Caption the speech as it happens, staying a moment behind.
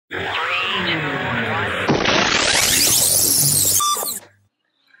Vape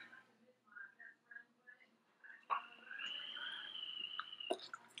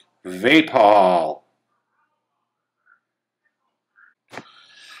Haul.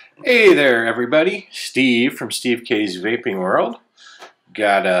 Hey there, everybody. Steve from Steve K's Vaping World.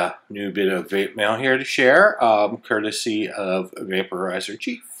 Got a new bit of vape mail here to share, courtesy of Vaporizer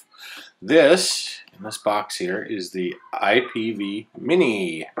Chief. This, in this box here, is the IPV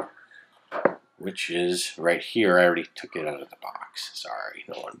Mini, which is right here. I already took it out of the box. Sorry,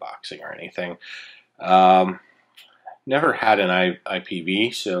 no unboxing or anything. Never had an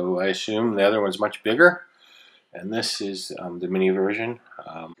IPV, so I assume the other one's much bigger. And this is the mini version.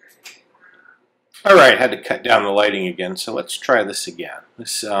 Alright, had to cut down the lighting again, so let's try this again.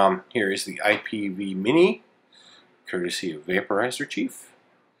 This here is the IPV Mini, courtesy of Vaporizer Chief.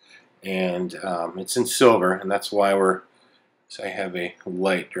 And it's in silver, and that's why so I have a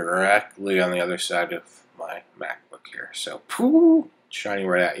light directly on the other side of my MacBook here. So, pooh, shining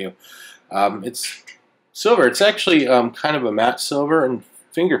right at you. It's silver. It's actually kind of a matte silver, and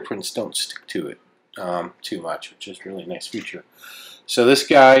fingerprints don't stick to it too much, which is a really nice feature. So this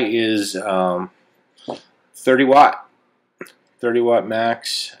guy is 30 watt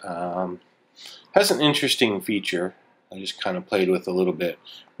max. Has an interesting feature I just kind of played with a little bit,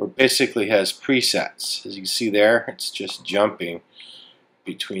 where it basically has presets. As you can see there, it's just jumping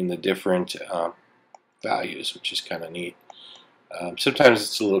between the different values, which is kind of neat. Sometimes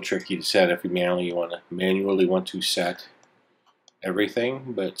it's a little tricky to set if you manually want to set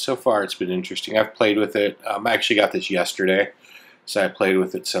everything, but so far it's been interesting. I've played with it. I actually got this yesterday, so I played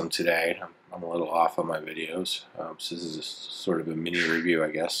with it some today. I'm a little off on my videos, so this is sort of a mini review,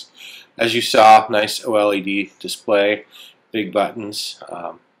 I guess. As you saw, nice OLED display, big buttons,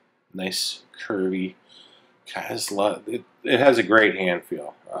 nice curvy. It has a great hand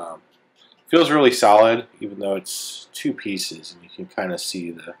feel. Feels really solid, even though it's two pieces, and you can kind of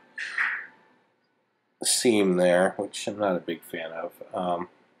see the seam there, which I'm not a big fan of.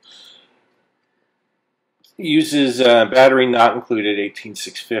 Uses battery not included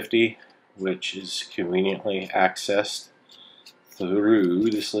 18650, which is conveniently accessed through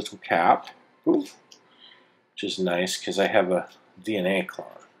this little cap, which is nice because I have a DNA clone,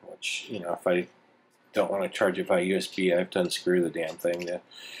 which, you know, if I don't want to charge it by USB, I have to unscrew the damn thing to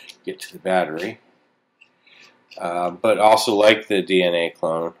get to the battery. But also, like the DNA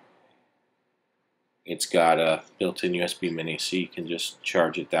clone, it's got a built-in USB Mini, so you can just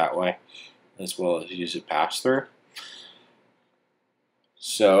charge it that way, as well as use it pass-through.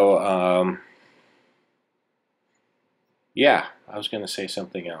 So, yeah, I was going to say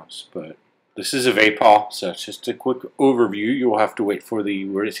something else, but this is a Vape Haul, so it's just a quick overview. You'll have to wait for the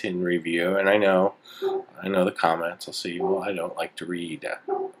written review, and I know the comments. I'll say, well, I don't like to read.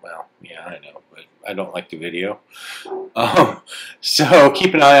 Well, yeah, I know, but I don't like the video. So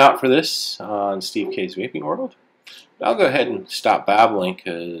keep an eye out for this on Steve K's Vaping World. I'll go ahead and stop babbling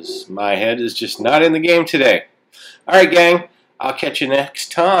because my head is just not in the game today. All right, gang, I'll catch you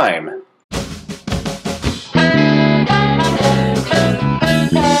next time.